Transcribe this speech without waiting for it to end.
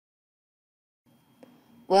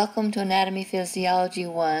Welcome to Anatomy Physiology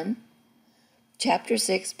 1, Chapter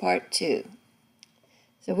 6, Part 2.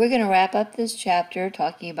 So we're going to wrap up this chapter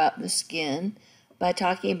talking about the skin by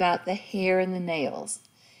talking about the hair and the nails.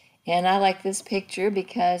 And I like this picture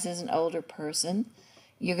because as an older person,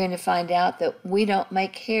 you're going to find out that we don't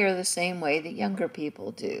make hair the same way that younger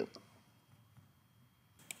people do.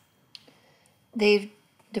 They've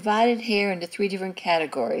divided hair into three different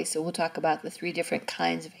categories, so we'll talk about the three different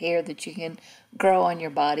kinds of hair that you can grow on your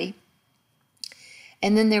body.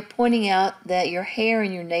 And then they're pointing out that your hair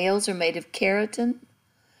and your nails are made of keratin.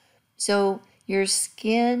 So your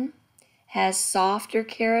skin has softer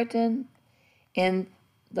keratin, and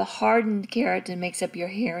the hardened keratin makes up your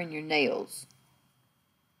hair and your nails.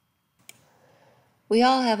 We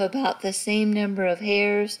all have about the same number of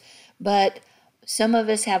hairs, but some of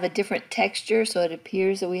us have a different texture, so it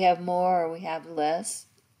appears that we have more or we have less.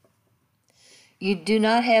 You do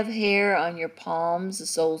not have hair on your palms, the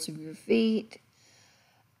soles of your feet,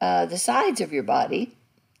 the sides of your body,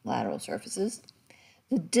 lateral surfaces,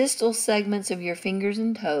 the distal segments of your fingers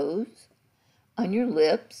and toes, on your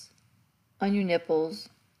lips, on your nipples,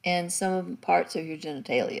 and some parts of your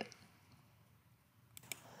genitalia.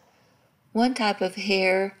 One type of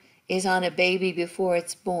hair is on a baby before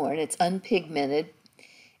it's born. It's unpigmented,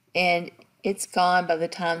 and it's gone by the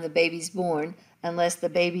time the baby's born, unless the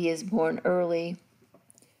baby is born early.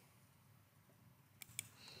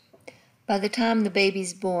 By the time the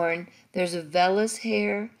baby's born, there's a vellus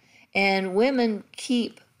hair, and women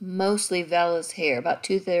keep mostly vellus hair. About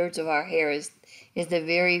 2/3 of our hair is the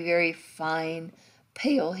very, very fine,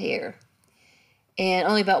 pale hair. And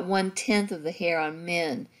only about 1/10 of the hair on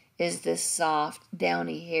men is this soft,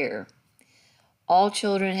 downy hair. All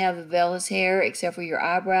children have the vellus hair except for your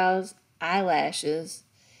eyebrows, eyelashes,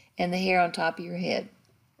 and the hair on top of your head.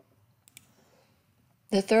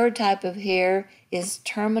 The third type of hair is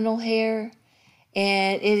terminal hair,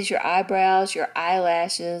 and it is your eyebrows, your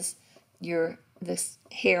eyelashes, the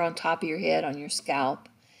hair on top of your head, on your scalp.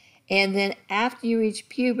 And then after you reach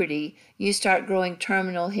puberty, you start growing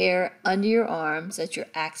terminal hair under your arms, that's your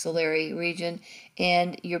axillary region,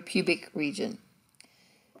 and your pubic region.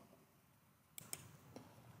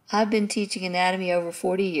 I've been teaching anatomy over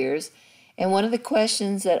 40 years, and one of the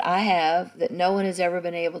questions that I have that no one has ever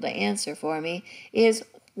been able to answer for me is,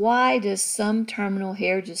 why does some terminal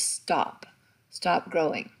hair just stop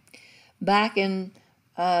growing? Back in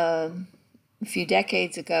a few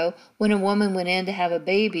decades ago, when a woman went in to have a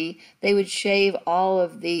baby, they would shave all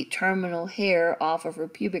of the terminal hair off of her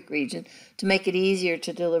pubic region to make it easier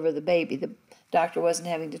to deliver the baby. The doctor wasn't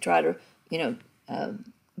having to try to,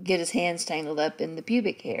 get his hands tangled up in the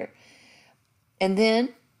pubic hair. And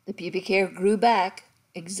then the pubic hair grew back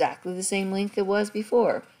exactly the same length it was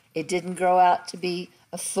before. It didn't grow out to be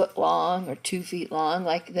a foot long or 2 feet long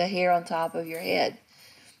like the hair on top of your head.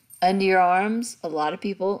 Under your arms, a lot of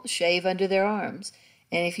people shave under their arms.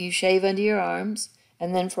 And if you shave under your arms,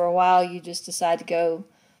 and then for a while you just decide to go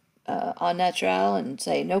au naturel and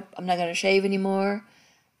say, nope, I'm not going to shave anymore,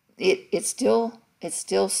 it still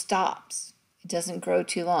stops. It doesn't grow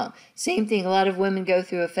too long. Same thing, a lot of women go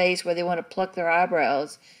through a phase where they want to pluck their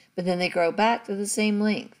eyebrows, but then they grow back to the same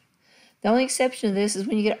length. The only exception to this is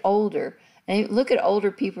when you get older. And look at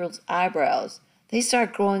older people's eyebrows. They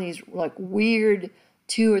start growing these like weird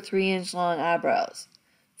 2 or 3 inch long eyebrows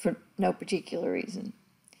for no particular reason.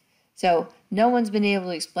 So no one's been able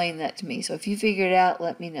to explain that to me. So if you figure it out,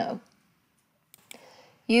 let me know.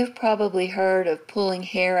 You've probably heard of pulling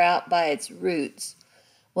hair out by its roots.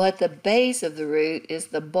 Well, at the base of the root is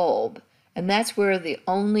the bulb, and that's where the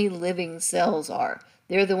only living cells are.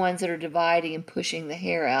 They're the ones that are dividing and pushing the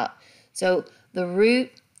hair out. So the root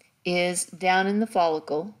is down in the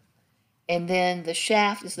follicle, and then the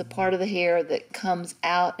shaft is the part of the hair that comes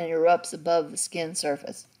out and erupts above the skin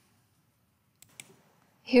surface.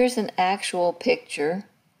 Here's an actual picture,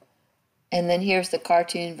 and then here's the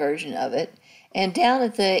cartoon version of it. And down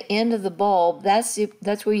at the end of the bulb, that's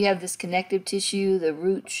where you have this connective tissue, the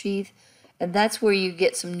root sheath, and that's where you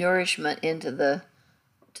get some nourishment into the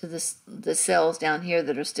cells down here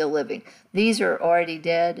that are still living. These are already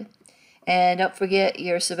dead. And don't forget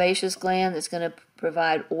your sebaceous gland that's going to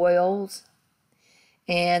provide oils,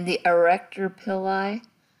 and the arrector pili,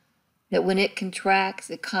 that when it contracts,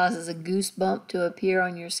 it causes a goose bump to appear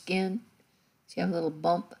on your skin. So you have a little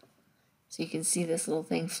bump, so you can see this little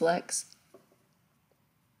thing flex.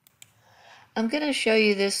 I'm going to show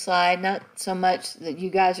you this slide, not so much that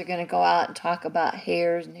you guys are going to go out and talk about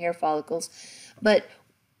hairs and hair follicles, but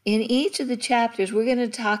in each of the chapters, we're going to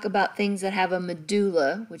talk about things that have a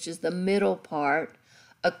medulla, which is the middle part,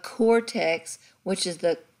 a cortex, which is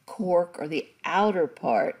the cork or the outer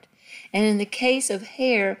part. And in the case of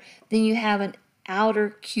hair, then you have an outer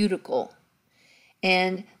cuticle.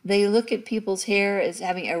 And they look at people's hair as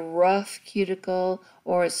having a rough cuticle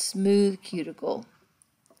or a smooth cuticle.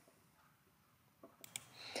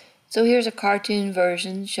 So here's a cartoon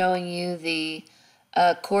version showing you the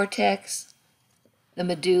cortex, the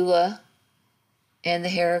medulla, and the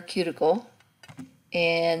hair cuticle.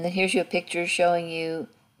 And then here's your picture showing you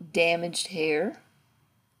damaged hair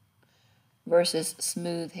versus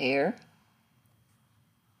smooth hair.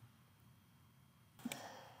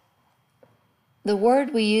 The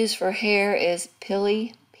word we use for hair is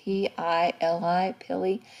pili, P-I-L-I,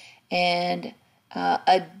 pili, and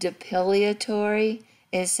a depilatory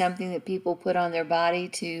is something that people put on their body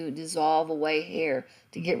to dissolve away hair,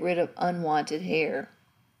 to get rid of unwanted hair.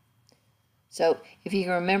 So if you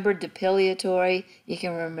can remember depilatory, you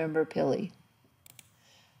can remember pili.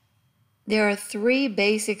 There are three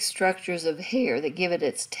basic structures of hair that give it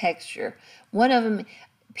its texture. One of them,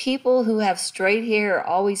 people who have straight hair are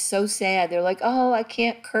always so sad. They're like, oh, I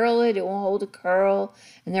can't curl it, it won't hold a curl,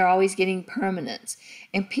 and they're always getting permanence.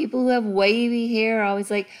 And people who have wavy hair are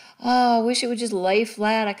always like, oh, I wish it would just lay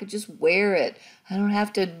flat, I could just wear it. I don't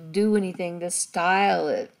have to do anything to style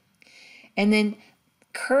it. And then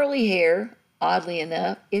curly hair, oddly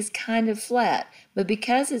enough, is kind of flat. But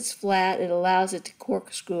because it's flat, it allows it to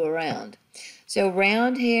corkscrew around. So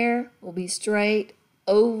round hair will be straight,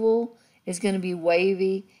 oval is going to be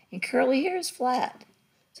wavy, and curly hair is flat.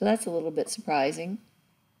 So that's a little bit surprising.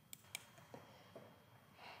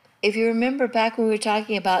 If you remember back when we were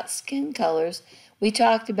talking about skin colors, we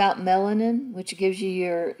talked about melanin, which gives you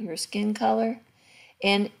your skin color.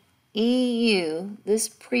 And EU, this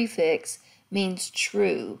prefix, means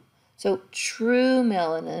true. So true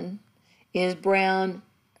melanin is brown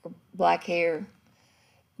or black hair.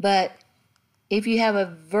 But if you have a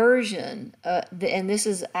version, and this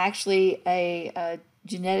is actually a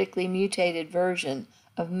genetically mutated version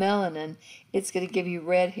of melanin, it's going to give you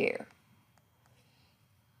red hair.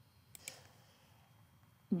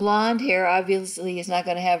 Blonde hair obviously is not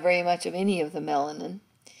going to have very much of any of the melanin.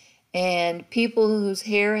 And people whose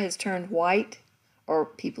hair has turned white, or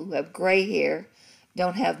people who have gray hair,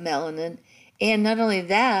 don't have melanin. And not only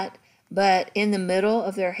that, but in the middle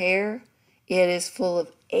of their hair, it is full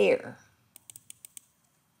of air.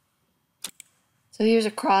 So here's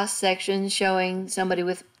a cross section showing somebody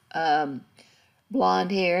with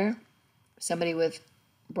blonde hair, somebody with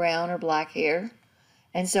brown or black hair,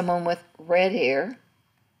 and someone with red hair.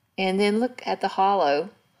 And then look at the hollow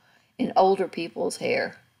in older people's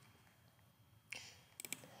hair.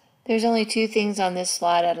 There's only two things on this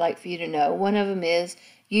slide I'd like for you to know. One of them is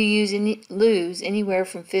you lose anywhere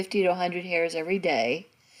from 50 to 100 hairs every day.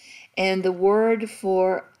 And the word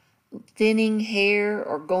for thinning hair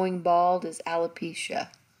or going bald is alopecia.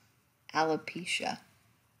 Alopecia.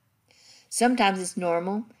 Sometimes it's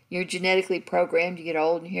normal. You're genetically programmed. You get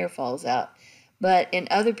old and your hair falls out. But in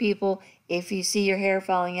other people, if you see your hair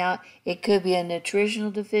falling out, it could be a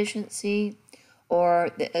nutritional deficiency or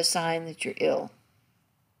a sign that you're ill.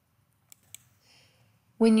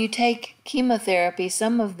 When you take chemotherapy,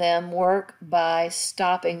 some of them work by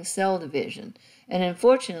stopping cell division. And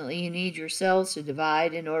unfortunately, you need your cells to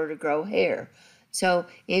divide in order to grow hair. So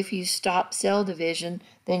if you stop cell division,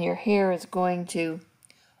 then your hair is going to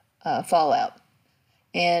fall out.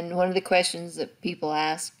 And one of the questions that people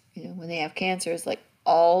ask, when they have cancer is like,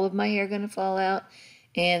 all of my hair going to fall out?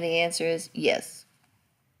 And the answer is yes,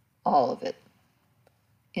 all of it,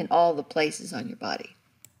 in all the places on your body.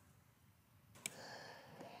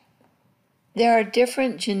 There are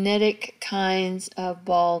different genetic kinds of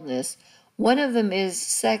baldness. One of them is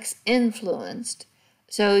sex-influenced.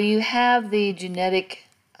 So you have the genetic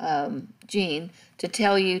gene to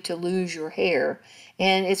tell you to lose your hair,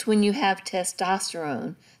 and it's when you have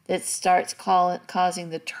testosterone that starts causing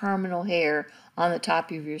the terminal hair on the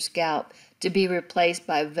top of your scalp to be replaced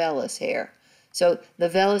by vellus hair. So the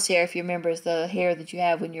vellus hair, if you remember, is the hair that you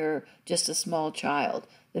have when you're just a small child,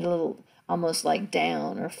 the little almost like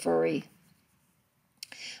down or furry.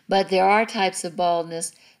 But there are types of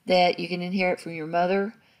baldness that you can inherit from your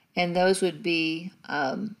mother, and those would be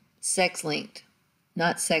sex-linked.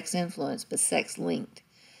 Not sex-influenced, but sex-linked.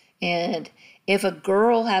 And if a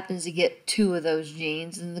girl happens to get two of those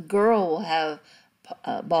genes, then the girl will have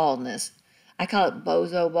baldness. I call it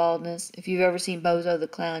bozo baldness. If you've ever seen Bozo the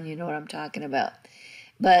Clown, you know what I'm talking about.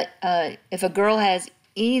 But if a girl has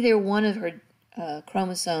either one of her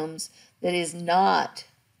chromosomes that is not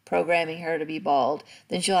programming her to be bald,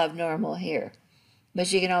 then she'll have normal hair. But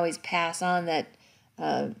she can always pass on that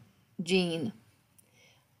gene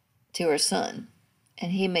to her son.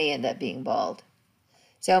 and he may end up being bald.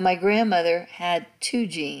 So my grandmother had 2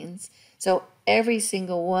 genes, so every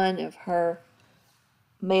single one of her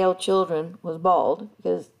male children was bald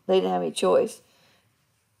because they didn't have any choice.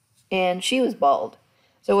 And she was bald.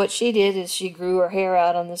 So what she did is she grew her hair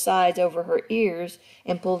out on the sides over her ears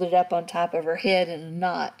and pulled it up on top of her head in a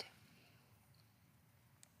knot.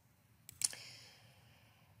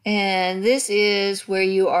 And this is where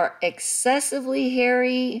you are excessively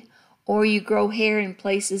hairy, or you grow hair in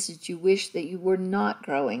places that you wish that you were not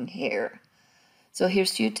growing hair. So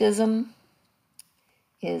hirsutism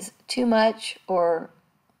is too much or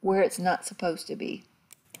where it's not supposed to be.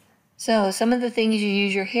 So some of the things you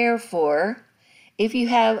use your hair for, if you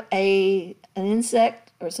have an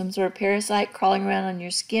insect or some sort of parasite crawling around on your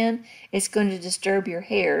skin, it's going to disturb your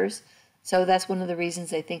hairs. So that's one of the reasons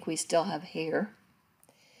they think we still have hair.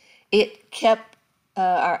 It kept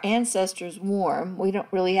our ancestors warm. We don't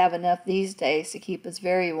really have enough these days to keep us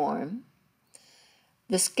very warm.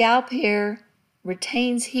 The scalp hair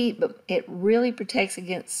retains heat, but it really protects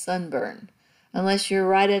against sunburn, unless you're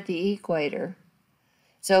right at the equator.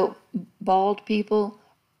 So bald people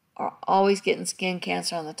are always getting skin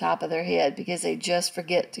cancer on the top of their head because they just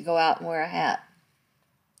forget to go out and wear a hat.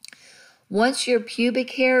 Once your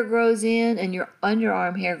pubic hair grows in and your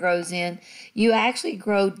underarm hair grows in, you actually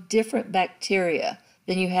grow different bacteria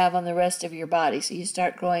than you have on the rest of your body. So you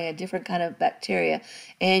start growing a different kind of bacteria,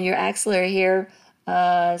 and your axillary hair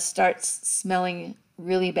starts smelling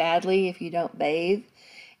really badly if you don't bathe.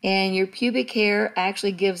 And your pubic hair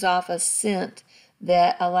actually gives off a scent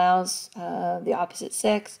that allows the opposite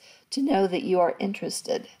sex to know that you are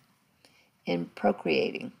interested in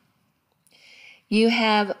procreating. You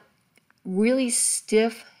have really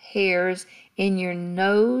stiff hairs in your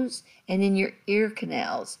nose and in your ear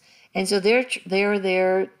canals. And so they're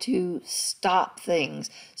there to stop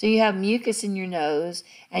things. So you have mucus in your nose,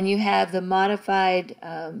 and you have the modified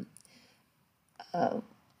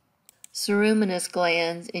ceruminous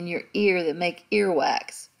glands in your ear that make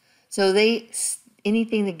earwax. So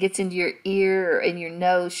anything that gets into your ear or in your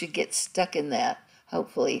nose should get stuck in that,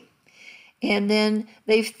 hopefully. And then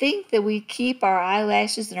they think that we keep our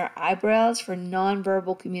eyelashes and our eyebrows for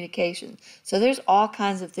nonverbal communication. So there's all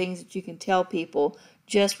kinds of things that you can tell people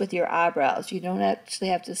just with your eyebrows. You don't actually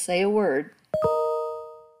have to say a word.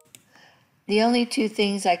 The only 2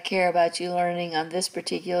 things I care about you learning on this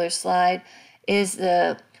particular slide is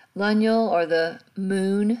the lunule, or the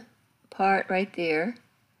moon part right there.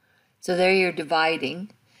 So there you're dividing.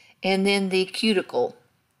 And then the cuticle.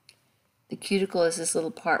 The cuticle is this little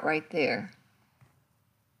part right there.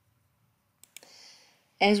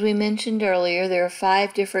 As we mentioned earlier, there are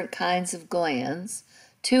 5 different kinds of glands.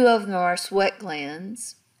 2 of them are sweat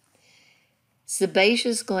glands.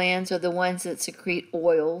 Sebaceous glands are the ones that secrete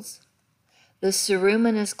oils. The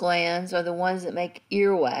ceruminous glands are the ones that make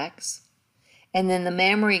earwax. And then the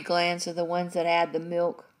mammary glands are the ones that add the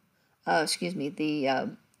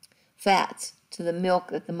fats to the milk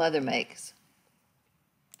that the mother makes.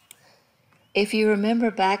 If you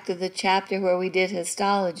remember back to the chapter where we did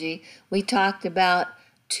histology, we talked about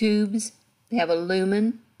tubes. They have a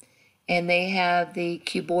lumen, and they have the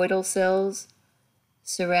cuboidal cells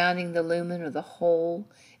surrounding the lumen or the hole.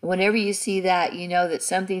 And whenever you see that, you know that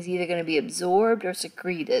something's either going to be absorbed or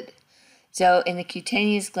secreted. So in the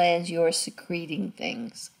cutaneous glands, you're secreting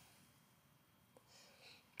things.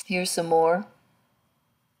 Here's some more.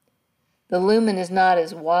 The lumen is not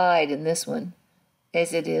as wide in this one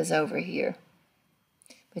as it is over here,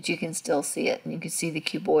 but you can still see it, and you can see the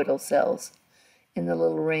cuboidal cells in the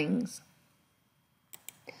little rings.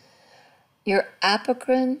 Your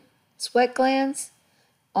apocrine sweat glands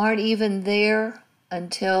aren't even there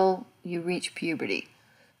until you reach puberty.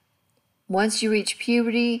 Once you reach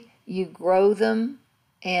puberty, you grow them,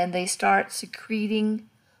 and they start secreting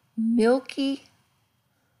milky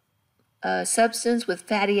substance with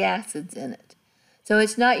fatty acids in it. So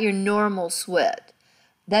it's not your normal sweat.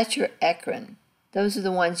 That's your eccrine. Those are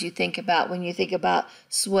the ones you think about when you think about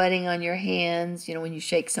sweating on your hands, when you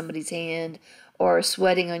shake somebody's hand, or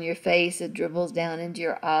sweating on your face, it dribbles down into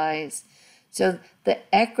your eyes. So the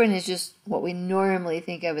eccrine is just what we normally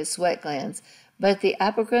think of as sweat glands. But the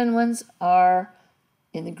apocrine ones are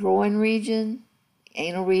in the groin region,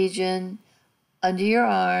 anal region, under your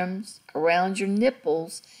arms, around your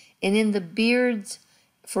nipples, and in the beards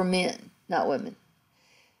for men, not women.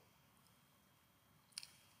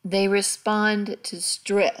 They respond to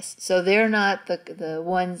stress. So they're not the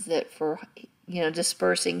ones that for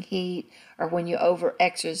dispersing heat or when you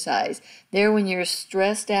over-exercise. They're when you're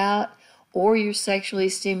stressed out or you're sexually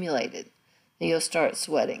stimulated that you'll start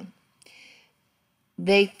sweating.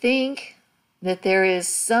 They think that there is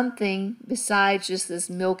something besides just this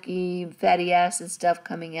milky fatty acid stuff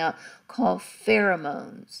coming out called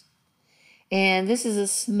pheromones. And this is a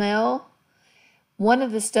smell. One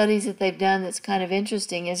of the studies that they've done that's kind of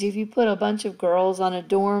interesting is if you put a bunch of girls on a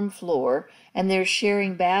dorm floor and they're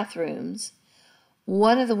sharing bathrooms,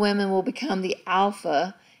 one of the women will become the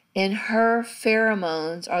alpha and her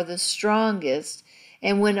pheromones are the strongest.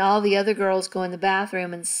 And when all the other girls go in the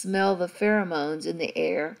bathroom and smell the pheromones in the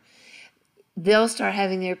air, they'll start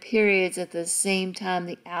having their periods at the same time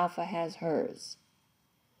the alpha has hers.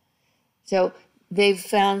 So they've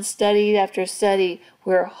found study after study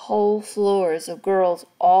where whole floors of girls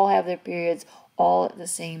all have their periods all at the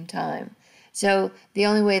same time. So the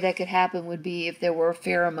only way that could happen would be if there were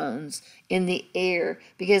pheromones in the air,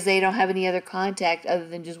 because they don't have any other contact other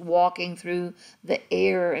than just walking through the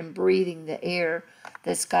air and breathing the air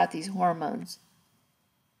that's got these hormones.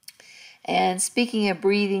 And speaking of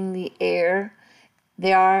breathing the air,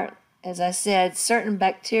 there are, as I said, certain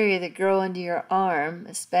bacteria that grow under your arm,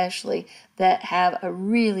 especially, that have a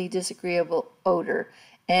really disagreeable odor.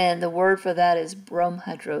 And the word for that is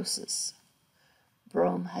bromhidrosis.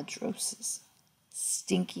 Bromhidrosis.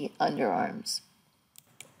 Stinky underarms.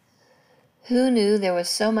 Who knew there was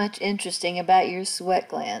so much interesting about your sweat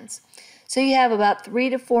glands? So you have about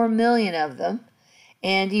 3 to 4 million of them.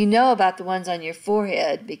 And you know about the ones on your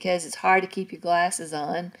forehead because it's hard to keep your glasses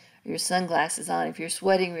on, or your sunglasses on if you're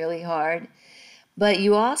sweating really hard. But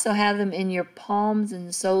you also have them in your palms and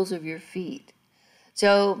the soles of your feet.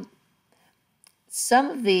 So some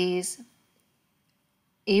of these,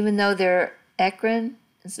 even though they're eccrine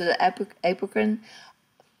instead of apocrine,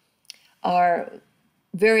 are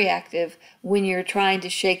very active when you're trying to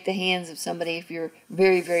shake the hands of somebody if you're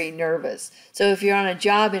very, very nervous. So if you're on a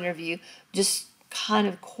job interview, just kind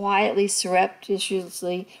of quietly,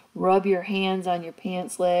 surreptitiously rub your hands on your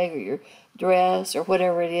pants leg or your dress or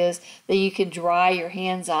whatever it is, that you can dry your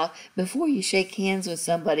hands off before you shake hands with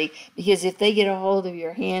somebody, because if they get a hold of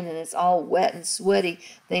your hand and it's all wet and sweaty,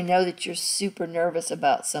 they know that you're super nervous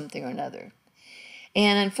about something or another.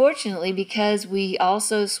 And unfortunately, because we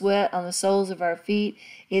also sweat on the soles of our feet,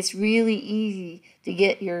 it's really easy to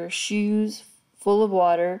get your shoes full of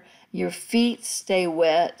water, your feet stay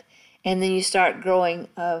wet, and then you start growing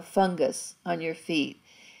fungus on your feet.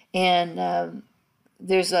 And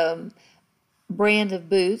there's a brand of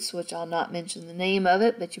boots, which I'll not mention the name of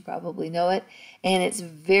it, but you probably know it, and it's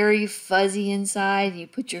very fuzzy inside. You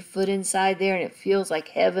put your foot inside there and it feels like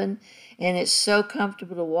heaven, and it's so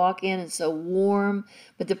comfortable to walk in and so warm.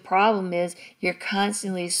 But the problem is you're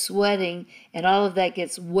constantly sweating and all of that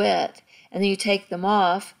gets wet, and then you take them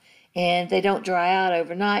off and they don't dry out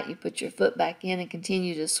overnight. You put your foot back in and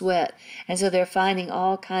continue to sweat. And so they're finding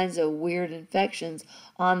all kinds of weird infections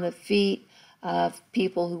on the feet of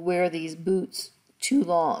people who wear these boots too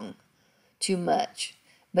long, too much.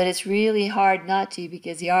 But it's really hard not to,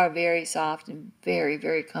 because they are very soft and very,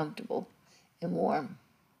 very comfortable and warm.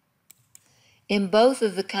 In both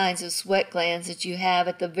of the kinds of sweat glands that you have,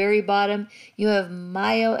 at the very bottom, you have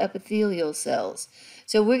myoepithelial cells.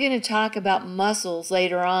 So we're going to talk about muscles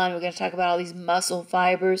later on. We're going to talk about all these muscle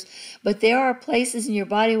fibers. But there are places in your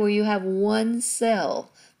body where you have one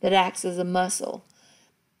cell that acts as a muscle.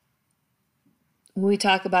 When we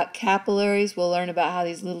talk about capillaries, we'll learn about how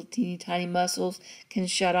these little teeny tiny muscles can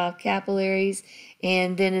shut off capillaries.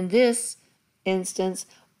 And then in this instance,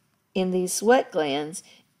 in these sweat glands,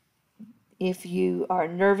 if you are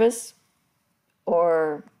nervous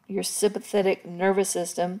or your sympathetic nervous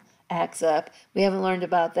system acts up, we haven't learned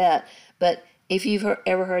about that, but if you've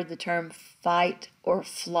ever heard the term fight or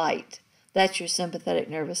flight, that's your sympathetic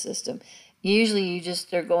nervous system. Usually you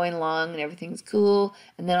just are going along and everything's cool,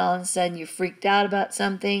 and then all of a sudden you're freaked out about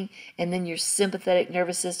something, and then your sympathetic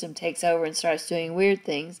nervous system takes over and starts doing weird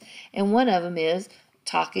things. And one of them is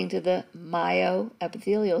talking to the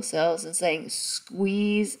myoepithelial cells and saying,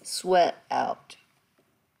 squeeze sweat out.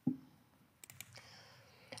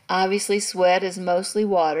 Obviously, sweat is mostly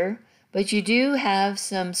water, but you do have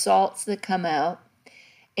some salts that come out,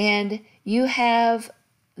 and you have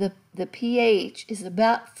the pH is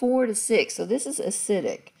about 4 to 6, so this is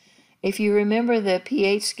acidic. If you remember, the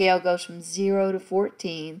pH scale goes from 0 to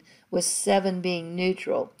 14, with 7 being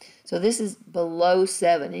neutral. So this is below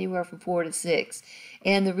 7, anywhere from 4 to 6.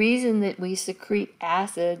 And the reason that we secrete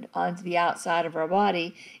acid onto the outside of our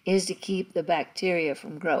body is to keep the bacteria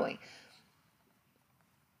from growing.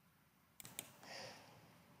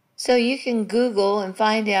 So you can Google and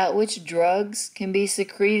find out which drugs can be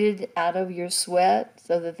secreted out of your sweat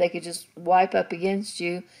so that they could just wipe up against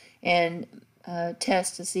you and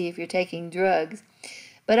test to see if you're taking drugs.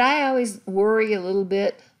 But I always worry a little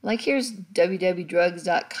bit like here's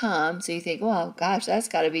www.drugs.com, so you think, well, gosh, that's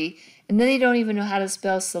got to be, and then they don't even know how to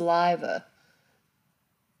spell saliva.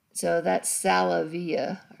 So that's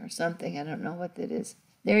salavia or something. I don't know what that is.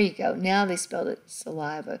 There you go. Now they spelled it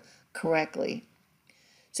saliva correctly.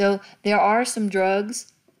 So there are some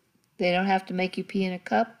drugs. They don't have to make you pee in a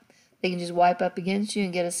cup. They can just wipe up against you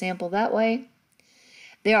and get a sample that way.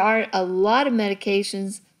 There are a lot of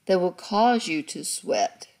medications that will cause you to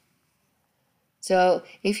sweat. So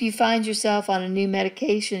if you find yourself on a new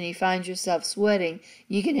medication and you find yourself sweating,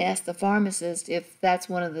 you can ask the pharmacist if that's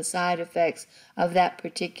one of the side effects of that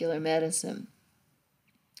particular medicine.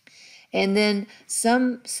 And then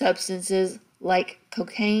some substances like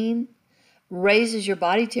cocaine raises your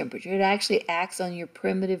body temperature. It actually acts on your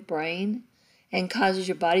primitive brain and causes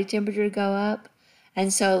your body temperature to go up.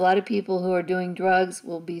 And so a lot of people who are doing drugs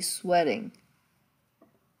will be sweating.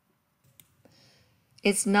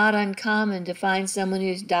 It's not uncommon to find someone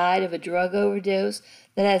who's died of a drug overdose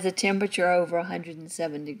that has a temperature over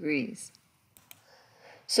 107 degrees.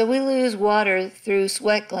 So we lose water through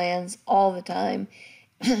sweat glands all the time.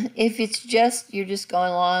 If it's just, you're just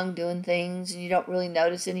going along doing things and you don't really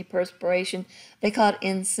notice any perspiration, they call it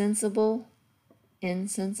insensible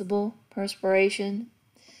perspiration.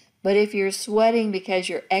 But if you're sweating because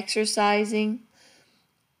you're exercising,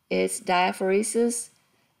 it's diaphoresis.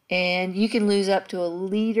 And you can lose up to 1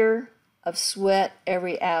 liter of sweat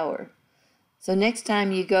every hour. So next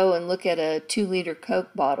time you go and look at a 2-liter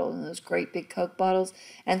Coke bottle, and those great big Coke bottles,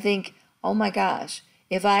 and think, oh my gosh,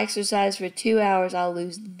 if I exercise for 2 hours, I'll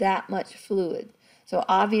lose that much fluid. So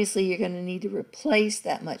obviously you're going to need to replace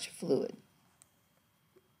that much fluid.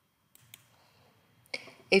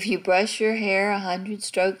 If you brush your hair 100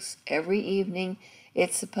 strokes every evening,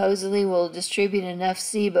 it supposedly will distribute enough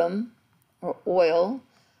sebum, or oil,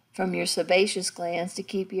 from your sebaceous glands to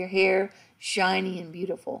keep your hair shiny and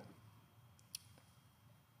beautiful.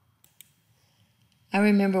 I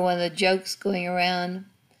remember one of the jokes going around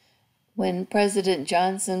when President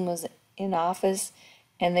Johnson was in office,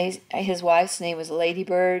 and his wife's name was Lady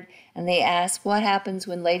Bird, and they asked, what happens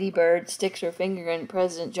when Lady Bird sticks her finger in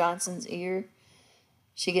President Johnson's ear?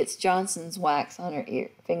 She gets Johnson's wax on her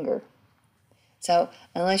finger. So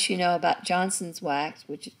unless you know about Johnson's wax,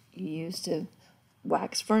 which you use to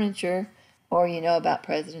wax furniture, or you know about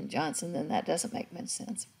President Johnson, then that doesn't make much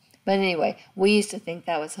sense. But anyway, we used to think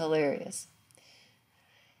that was hilarious.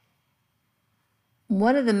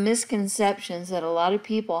 One of the misconceptions that a lot of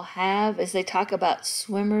people have is they talk about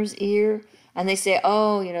swimmer's ear, and they say,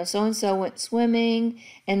 oh, you know, so-and-so went swimming,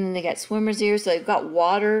 and then they got swimmer's ear, so they've got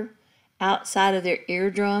water outside of their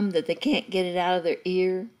eardrum that they can't get it out of their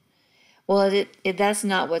ear. Well, that's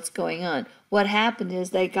not what's going on. What happened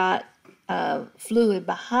is they got fluid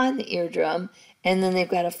behind the eardrum, and then they've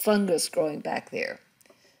got a fungus growing back there.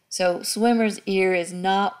 So swimmer's ear is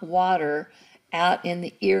not water out in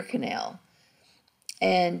the ear canal.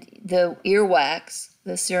 And the earwax,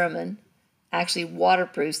 the cerumen, actually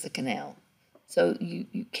waterproofs the canal. So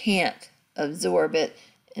you can't absorb it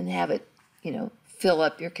and have it, you know, fill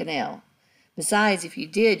up your canal. Besides, if you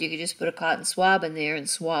did, you could just put a cotton swab in there and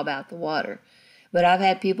swab out the water. But I've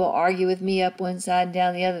had people argue with me up one side and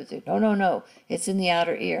down the other. Say, no, it's in the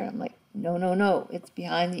outer ear. I'm like, no, it's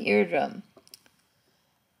behind the eardrum.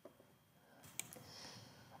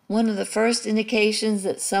 One of the first indications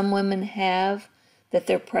that some women have that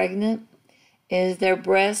they're pregnant is their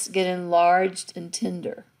breasts get enlarged and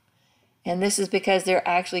tender. And this is because they're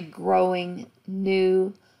actually growing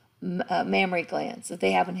new mammary glands that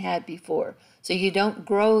they haven't had before. So you don't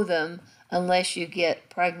grow them unless you get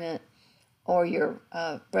pregnant or you're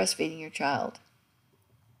breastfeeding your child.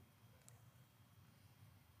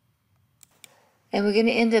 And we're going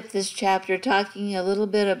to end up this chapter talking a little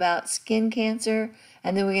bit about skin cancer,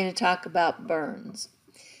 and then we're going to talk about burns.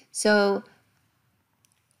 So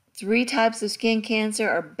 3 types of skin cancer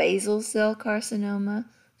are basal cell carcinoma,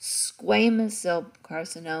 squamous cell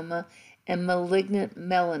carcinoma, and malignant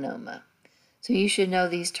melanoma. So you should know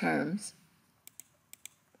these terms.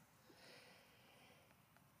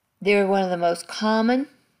 They're one of the most common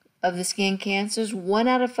of the skin cancers. 1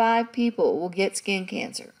 out of 5 people will get skin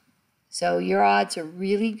cancer. So your odds are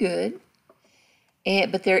really good,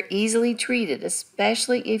 but they're easily treated,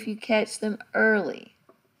 especially if you catch them early.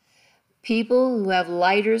 People who have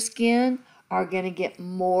lighter skin are going to get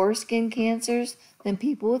more skin cancers than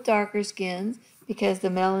people with darker skins because the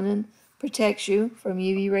melanin protects you from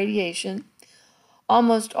UV radiation.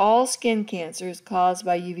 Almost all skin cancer is caused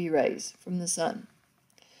by UV rays from the sun.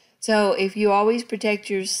 So if you always protect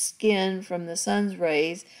your skin from the sun's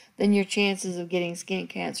rays, then your chances of getting skin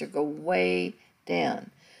cancer go way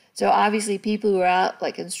down. So obviously people who are out,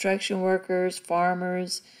 like construction workers,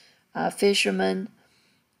 farmers, fishermen,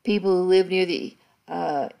 people who live near the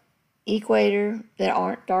equator that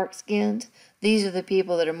aren't dark-skinned, these are the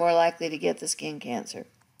people that are more likely to get the skin cancer.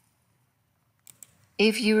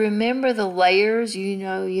 If you remember the layers, you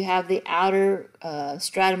know you have the outer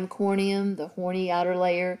stratum corneum, the horny outer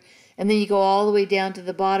layer, and then you go all the way down to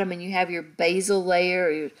the bottom and you have your basal layer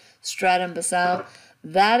or your stratum basal.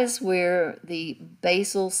 That is where the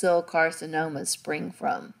basal cell carcinomas spring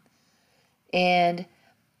from. And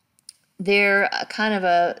they're kind of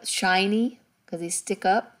a shiny because they stick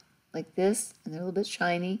up like this and they're a little bit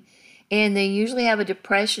shiny. And they usually have a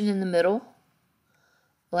depression in the middle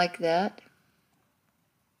like that.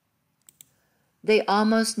 They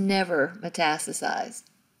almost never metastasize,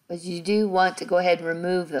 but you do want to go ahead and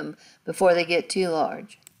remove them before they get too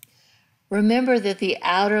large. Remember that the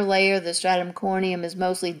outer layer, the stratum corneum, is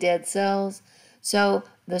mostly dead cells, so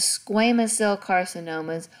the squamous cell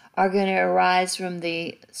carcinomas are going to arise from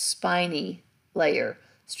the spiny layer,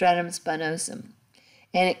 stratum spinosum,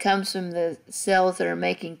 and it comes from the cells that are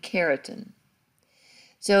making keratin.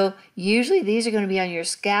 So usually these are going to be on your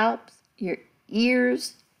scalp, your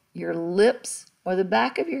ears, your lips, or the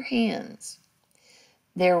back of your hands.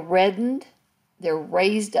 They're reddened, they're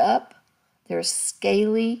raised up, they're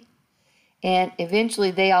scaly, and eventually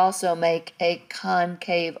they also make a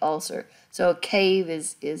concave ulcer. So a cave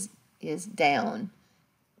is down,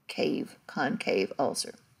 cave, concave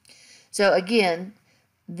ulcer. So again,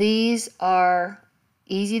 these are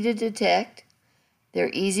easy to detect, they're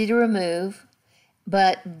easy to remove,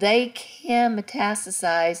 but they can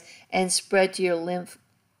metastasize and spread to your lymph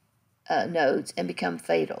nodes and become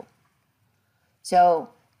fatal. So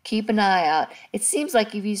keep an eye out. It seems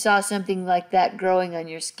like if you saw something like that growing on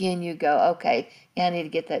your skin, you go, okay, yeah, I need to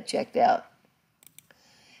get that checked out.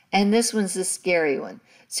 And this one's the scary one.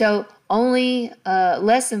 So only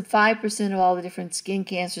less than 5% of all the different skin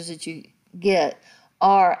cancers that you get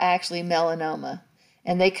are actually melanoma,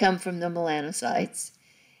 and they come from the melanocytes.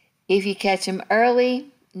 If you catch them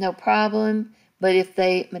early, no problem, but if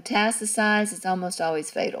they metastasize, it's almost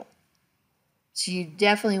always fatal. So you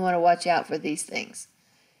definitely want to watch out for these things.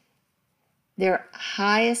 Their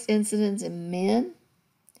highest incidence in men,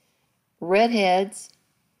 redheads,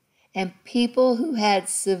 and people who had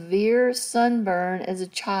severe sunburn as a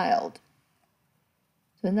child.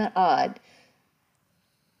 Isn't that odd?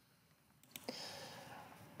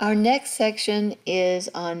 Our next section is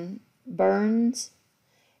on burns.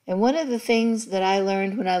 And one of the things that I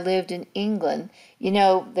learned when I lived in England, you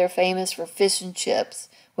know, they're famous for fish and chips,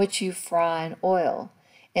 which you fry in oil.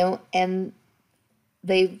 And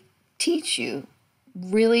they teach you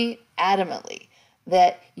really adamantly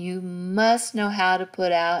that you must know how to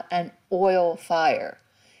put out an oil fire.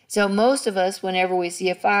 So most of us, whenever we see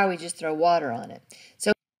a fire, we just throw water on it.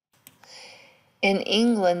 So in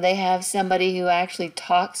England, they have somebody who actually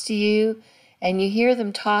talks to you, and you hear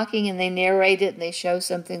them talking and they narrate it and they show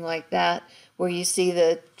something like that, where you see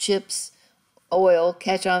the chips oil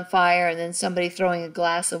catch on fire and then somebody throwing a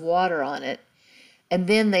glass of water on it. And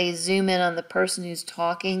then they zoom in on the person who's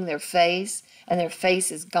talking, their face, and their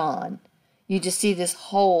face is gone. You just see this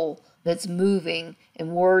hole that's moving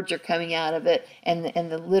and words are coming out of it, and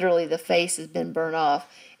literally the face has been burned off.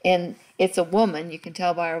 And it's a woman, you can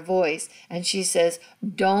tell by her voice, and she says,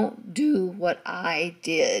 "Don't do what I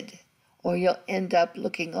did, or you'll end up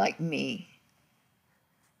looking like me."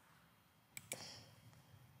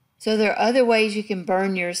 So there are other ways you can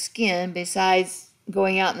burn your skin besides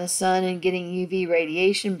going out in the sun and getting UV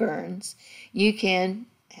radiation burns. You can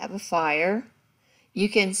have a fire. You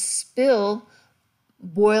can spill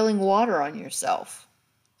boiling water on yourself,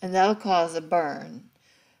 and that'll cause a burn.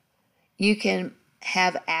 You can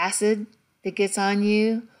have acid that gets on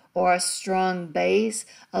you or a strong base.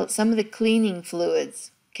 Some of the cleaning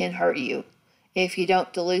fluids can hurt you if you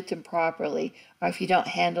don't dilute them properly or if you don't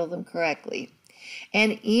handle them correctly.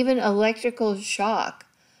 And even electrical shock.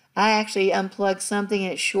 I actually unplugged something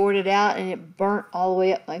and it shorted out and it burnt all the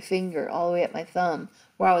way up my finger, all the way up my thumb,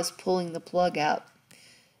 where I was pulling the plug out.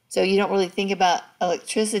 So you don't really think about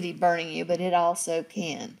electricity burning you, but it also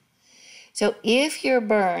can. So if you're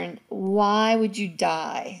burned, why would you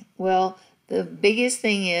die? Well, the biggest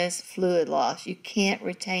thing is fluid loss. You can't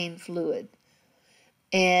retain fluid.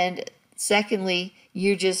 And secondly,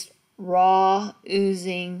 you're just raw,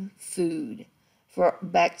 oozing food for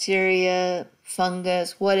bacteria,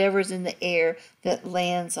 fungus, whatever's in the air that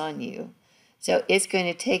lands on you. So it's going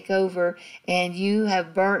to take over, and you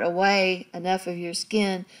have burnt away enough of your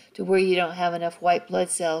skin to where you don't have enough white blood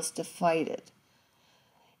cells to fight it.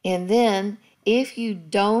 And then if you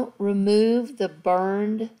don't remove the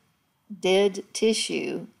burned dead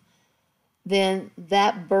tissue, then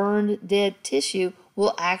that burned dead tissue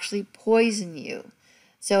will actually poison you.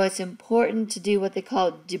 So it's important to do what they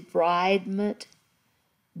call debridement,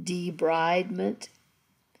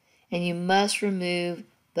 and you must remove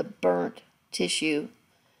the burnt tissue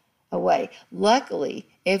away. Luckily,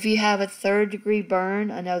 if you have a 3rd-degree burn,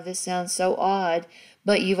 I know this sounds so odd,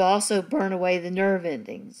 but you've also burned away the nerve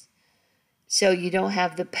endings. So you don't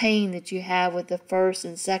have the pain that you have with the 1st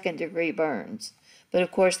and 2nd-degree burns. But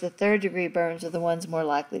of course, the 3rd-degree burns are the ones more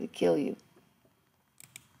likely to kill you.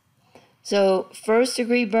 So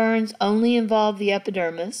 1st-degree burns only involve the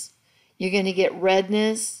epidermis. You're going to get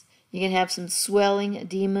redness. You're going to have some swelling.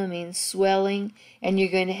 Edema means swelling. And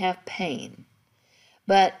you're going to have pain.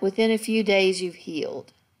 But within a few days, you've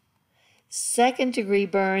healed. 2nd-degree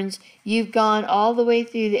burns, you've gone all the way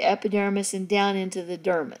through the epidermis and down into the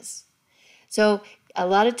dermis. So a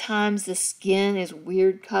lot of times the skin is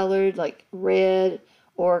weird colored, like red,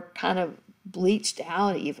 or kind of bleached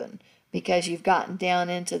out even, because you've gotten down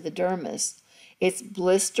into the dermis. It's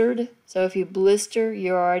blistered, so if you blister,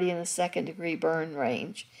 you're already in the 2nd-degree burn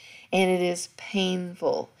range. And it is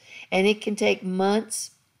painful. And it can take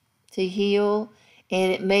months to heal,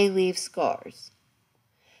 and it may leave scars.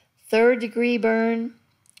 3rd-degree burn,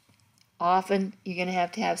 often you're going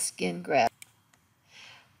to have skin grafts.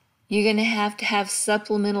 You're going to have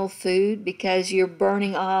supplemental food because you're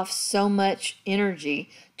burning off so much energy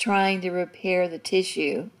trying to repair the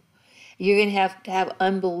tissue. You're going to have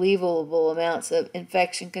unbelievable amounts of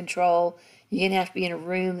infection control. You're going to have to be in a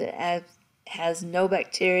room that has no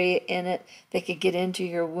bacteria in it that could get into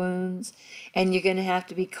your wounds. And you're going to have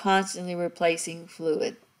to be constantly replacing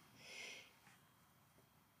fluid.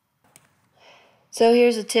 So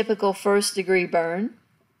here's a typical 1st-degree burn.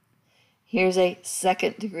 Here's a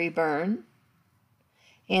 2nd-degree burn.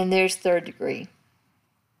 And there's 3rd-degree.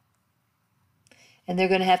 And they're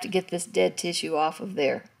going to have to get this dead tissue off of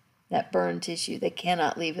there, that burned tissue. They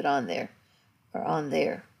cannot leave it on there or on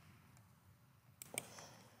there.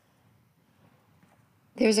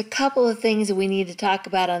 There's a couple of things that we need to talk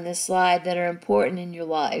about on this slide that are important in your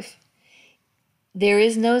life. There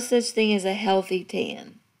is no such thing as a healthy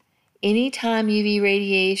tan. Anytime UV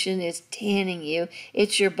radiation is tanning you,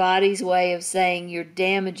 it's your body's way of saying you're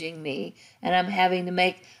damaging me, and I'm having to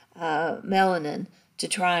make melanin to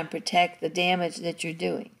try and protect the damage that you're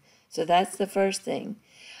doing. So that's the first thing.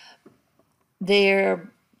 There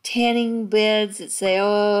are tanning beds that say,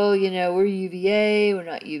 oh, you know, we're UVA, we're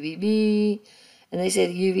not UVB. And they say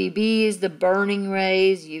the UVB is the burning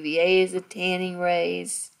rays, UVA is the tanning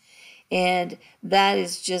rays. And that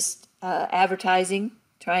is just advertising,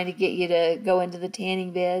 trying to get you to go into the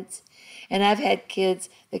tanning beds. And I've had kids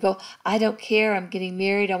that go, I don't care, I'm getting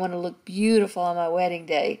married, I want to look beautiful on my wedding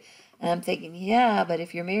day. And I'm thinking, yeah, but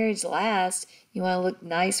if your marriage lasts, you want to look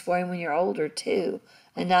nice for him when you're older too,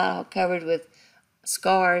 and not all covered with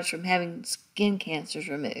scars from having skin cancers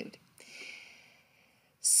removed.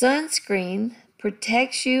 Sunscreen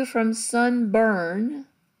protects you from sunburn,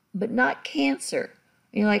 but not cancer.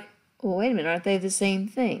 And you're like, well, wait a minute, aren't they the same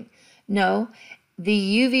thing? No,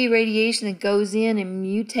 the UV radiation that goes in and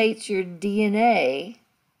mutates your DNA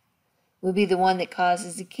will be the one that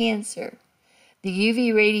causes the cancer. The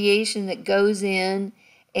UV radiation that goes in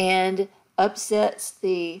and upsets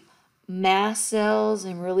the mast cells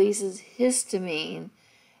and releases histamine,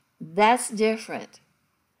 that's different.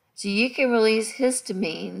 So you can release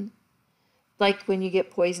histamine, like when you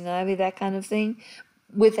get poison ivy, that kind of thing,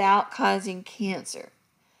 without causing cancer.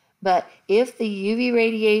 But if the UV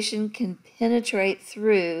radiation can penetrate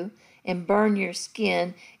through and burn your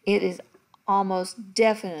skin, it is almost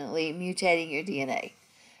definitely mutating your DNA.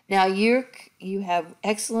 Now, you have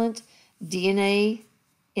excellent DNA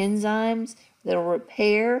enzymes that will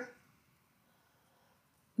repair,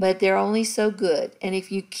 but they're only so good. And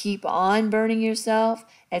if you keep on burning yourself,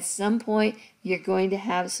 at some point you're going to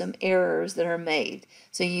have some errors that are made.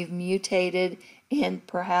 So you've mutated and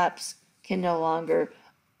perhaps can no longer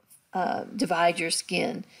divide your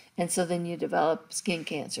skin, and so then you develop skin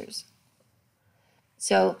cancers.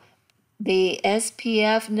 So the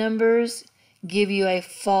SPF numbers give you a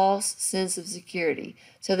false sense of security.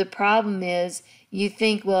 So the problem is you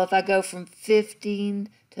think, well, if I go from 15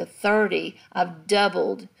 to 30, I've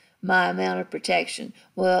doubled my amount of protection.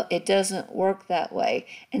 Well, it doesn't work that way.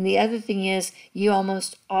 And the other thing is you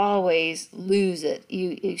almost always lose it.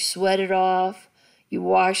 You sweat it off, you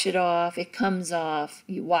wash it off, it comes off,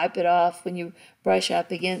 you wipe it off when you brush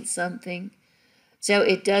up against something. So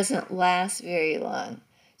it doesn't last very long.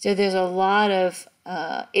 So there's a lot of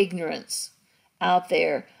ignorance out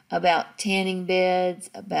there about tanning beds,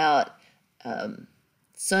 about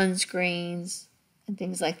sunscreens, and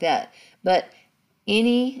things like that. But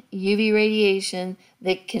any UV radiation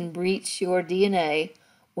that can breach your DNA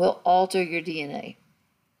will alter your DNA.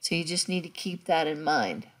 So you just need to keep that in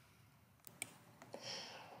mind.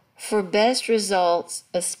 For best results,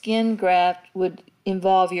 a skin graft would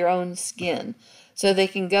involve your own skin. So they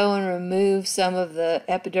can go and remove some of the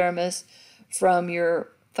epidermis from your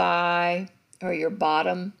thigh or your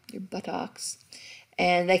bottom, your buttocks,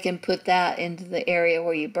 and they can put that into the area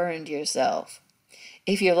where you burned yourself.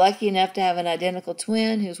 If you're lucky enough to have an identical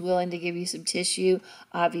twin who's willing to give you some tissue,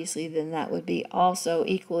 obviously then that would be also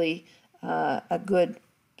equally a good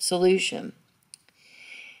solution.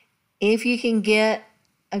 If you can get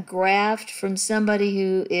a graft from somebody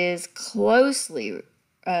who is closely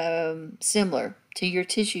similar to your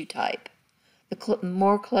tissue type, the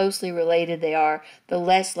more closely related they are, the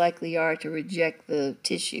less likely you are to reject the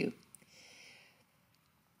tissue.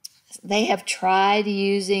 They have tried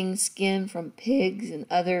using skin from pigs and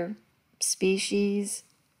other species.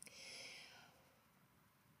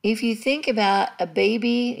 If you think about a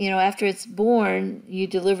baby, after it's born, you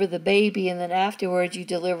deliver the baby, and then afterwards you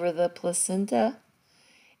deliver the placenta.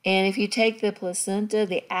 And if you take the placenta,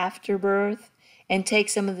 the afterbirth, and take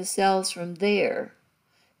some of the cells from there,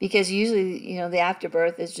 because usually, the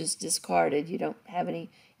afterbirth is just discarded. You don't have any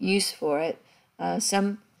use for it.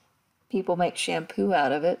 Some people make shampoo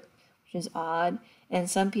out of it, which is odd. And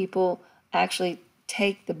some people actually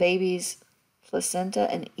take the baby's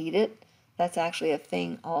placenta and eat it. That's actually a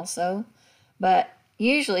thing also. But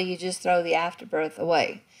usually you just throw the afterbirth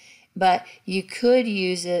away. But you could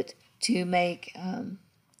use it to make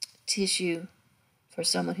tissue for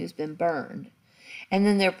someone who's been burned. And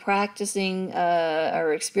then they're practicing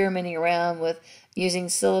or experimenting around with using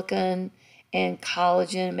silicone and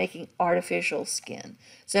collagen, making artificial skin.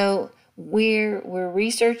 So we're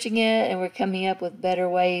researching it, and we're coming up with better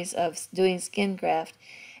ways of doing skin graft.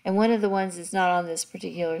 And one of the ones that's not on this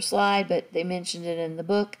particular slide, but they mentioned it in the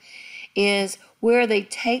book, is where they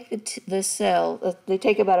take the cell, they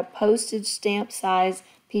take about a postage stamp size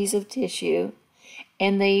piece of tissue,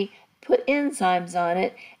 and they put enzymes on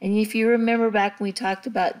it. And if you remember back when we talked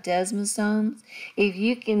about desmosomes, if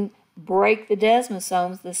you can break the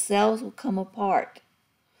desmosomes, the cells will come apart.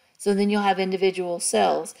 So then you'll have individual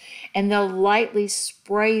cells, and they'll lightly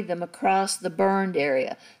spray them across the burned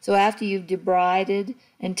area. So after you've debrided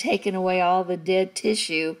and taken away all the dead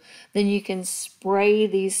tissue, then you can spray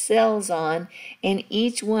these cells on, and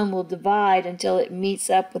each one will divide until it meets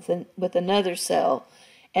up with another cell.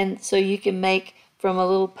 And so you can make, from a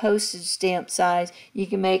little postage stamp size, you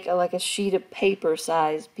can make like a sheet of paper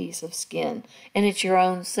size piece of skin, and it's your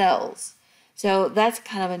own cells. So that's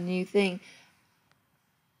kind of a new thing.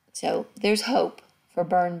 So there's hope for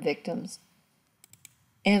burn victims.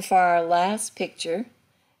 And for our last picture,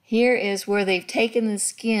 here is where they've taken the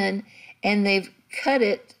skin and they've cut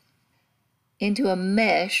it into a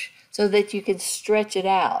mesh so that you can stretch it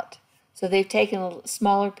out. So they've taken a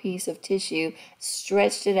smaller piece of tissue,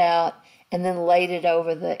 stretched it out, and then laid it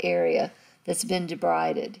over the area that's been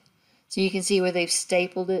debrided. So you can see where they've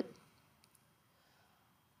stapled it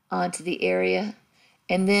onto the area,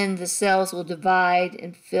 and then the cells will divide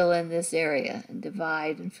and fill in this area, and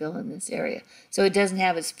divide and fill in this area. So it doesn't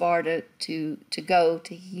have as far to go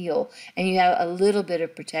to heal, and you have a little bit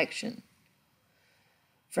of protection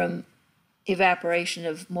from evaporation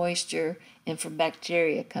of moisture and from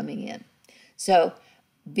bacteria coming in. So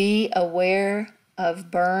be aware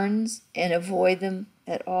of burns and avoid them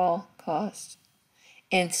at all costs.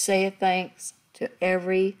 And say a thanks to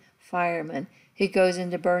every fireman who goes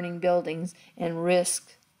into burning buildings and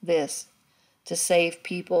risks this to save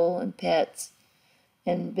people and pets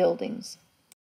and buildings.